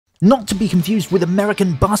Not to be confused with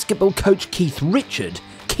American basketball coach Keith Richards.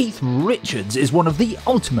 Keith Richards is one of the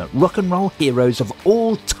ultimate rock and roll heroes of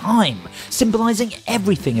all time, symbolising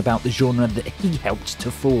everything about the genre that he helped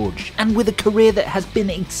to forge. And with a career that has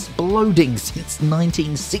been exploding since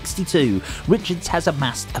 1962, Richards has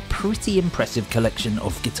amassed a pretty impressive collection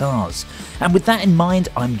of guitars. And with that in mind,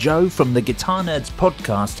 I'm Joe from the Guitar Nerds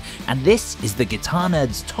podcast, and this is the Guitar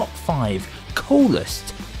Nerds Top 5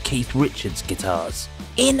 Coolest Keith Richards Guitars.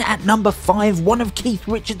 In at number 5, one of Keith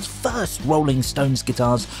Richards' first Rolling Stones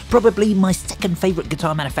guitars, probably my second favourite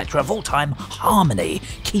guitar manufacturer of all time, Harmony,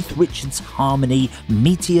 Keith Richards' Harmony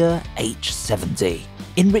Meteor H70.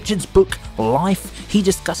 In Richards' book, Life, he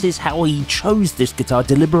discusses how he chose this guitar,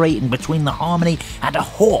 deliberating between the Harmony and a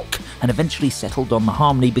Hawk, and eventually settled on the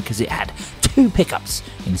Harmony because it had 2 pickups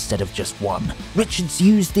instead of just 1. Richards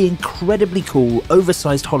used the incredibly cool,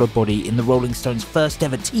 oversized hollow body in the Rolling Stones' first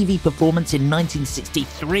ever TV performance in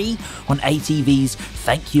 1963 on ATV's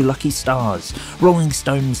Thank You Lucky Stars, Rolling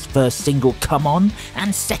Stones' first single Come On,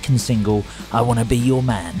 and second single I Wanna Be Your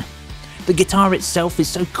Man. The guitar itself is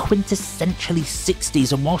so quintessentially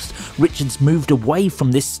 60s, and whilst Richards moved away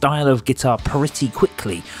from this style of guitar pretty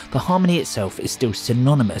quickly, the Harmony itself is still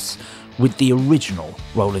synonymous with the original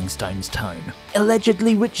Rolling Stones tone.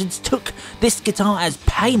 Allegedly, Richards took this guitar as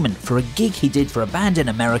payment for a gig he did for a band in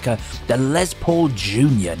America, the Les Paul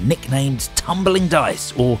Jr., nicknamed Tumbling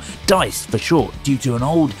Dice, or Dice for short, due to an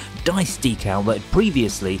old Dice decal that had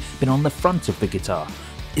previously been on the front of the guitar.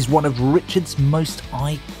 Is one of Richards' most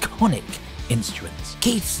iconic instruments.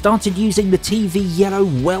 Keith started using the TV yellow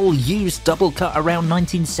well-used double cut around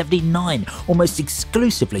 1979, almost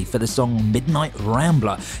exclusively for the song Midnight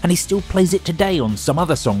Rambler, and he still plays it today on some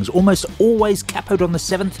other songs, almost always capoed on the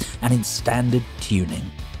 7th and in standard tuning.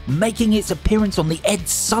 Making its appearance on the Ed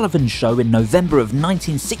Sullivan Show in November of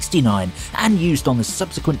 1969 and used on the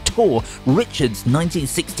subsequent tour, Richards'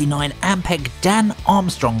 1969 Ampeg Dan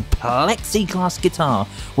Armstrong plexiglass guitar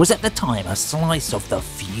was at the time a slice of the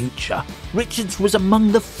future. Richards was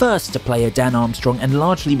among the first to play a Dan Armstrong and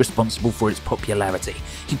largely responsible for its popularity.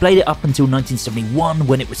 He played it up until 1971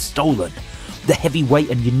 when it was stolen. The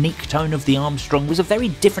heavyweight and unique tone of the Armstrong was a very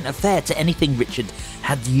different affair to anything Richard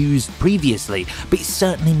had used previously, but it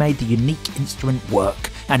certainly made the unique instrument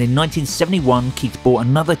work, and in 1971 Keith bought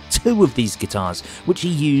another 2 of these guitars, which he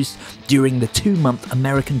used during the 2-month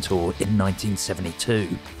American tour in 1972.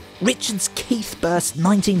 Richards' Keith Burst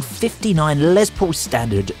 1959 Les Paul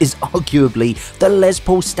Standard is arguably the Les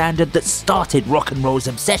Paul Standard that started rock and roll's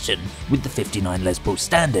obsession with the 59 Les Paul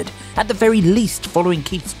Standard. At the very least, following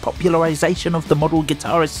Keith's popularisation of the model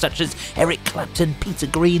guitarists such as Eric Clapton, Peter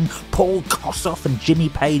Green, Paul Kossoff and Jimmy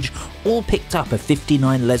Page all picked up a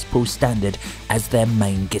 59 Les Paul Standard as their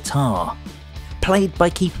main guitar. Played by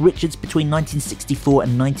Keith Richards between 1964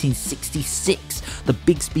 and 1966, the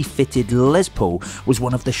Bigsby-fitted Les Paul was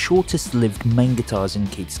one of the shortest-lived main guitars in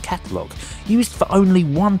Keith's catalogue. Used for only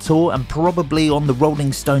 1 tour and probably on the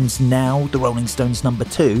Rolling Stones Now, the Rolling Stones No.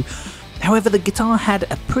 2, however the guitar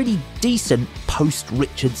had a pretty decent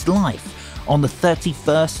post-Richards life. On the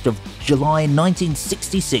 31st of July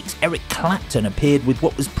 1966, Eric Clapton appeared with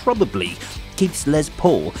what was probably Keith's Les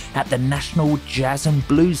Paul at the National Jazz and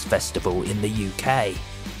Blues Festival in the UK.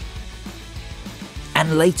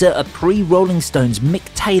 And later, a pre-Rolling Stones Mick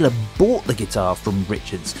Taylor bought the guitar from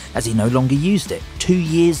Richards as he no longer used it. 2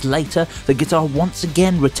 years later, the guitar once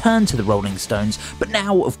again returned to the Rolling Stones, but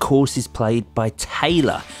now of course is played by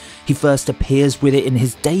Taylor. He first appears with it in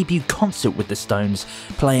his debut concert with the Stones,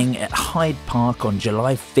 playing at Hyde Park on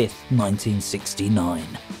July 5th, 1969.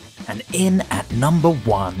 And in at number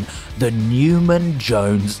 1, the Newman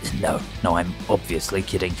Jones. No, I'm obviously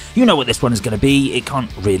kidding. You know what this one is going to be. It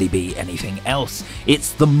can't really be anything else.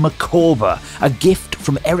 It's the Mikawber, a gift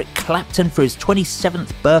from Eric Clapton for his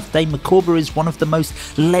 27th birthday. Mikawber is one of the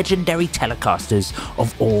most legendary Telecasters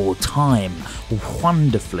of all time,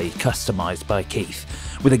 wonderfully customised by Keith.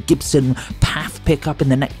 With a Gibson PAF pickup in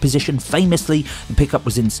the neck position, famously, the pickup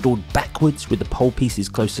was installed backwards with the pole pieces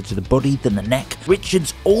closer to the body than the neck.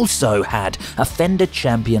 Richards also had a Fender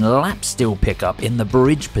Champion lap steel pickup in the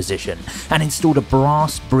bridge position and installed a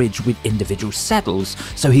brass bridge with individual saddles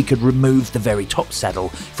so he could remove the very top saddle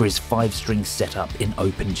for his 5-string setup in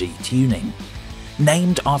open G tuning.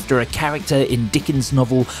 Named after a character in Dickens'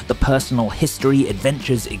 novel The Personal History,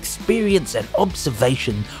 Adventures, Experience and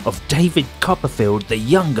Observation of David Copperfield the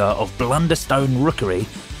Younger of Blunderstone Rookery,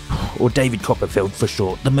 or David Copperfield for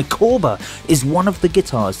short, the Mikawber is one of the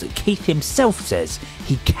guitars that Keith himself says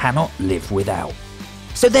he cannot live without.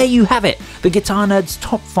 So there you have it, the Guitar Nerds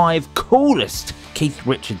Top 5 Coolest Keith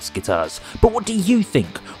Richards guitars. But what do you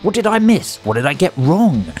think? What did I miss? What did I get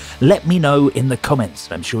wrong? Let me know in the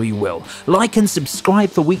comments, I'm sure you will. Like and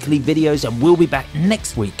subscribe for weekly videos, and we'll be back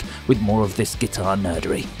next week with more of this guitar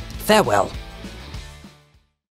nerdery. Farewell.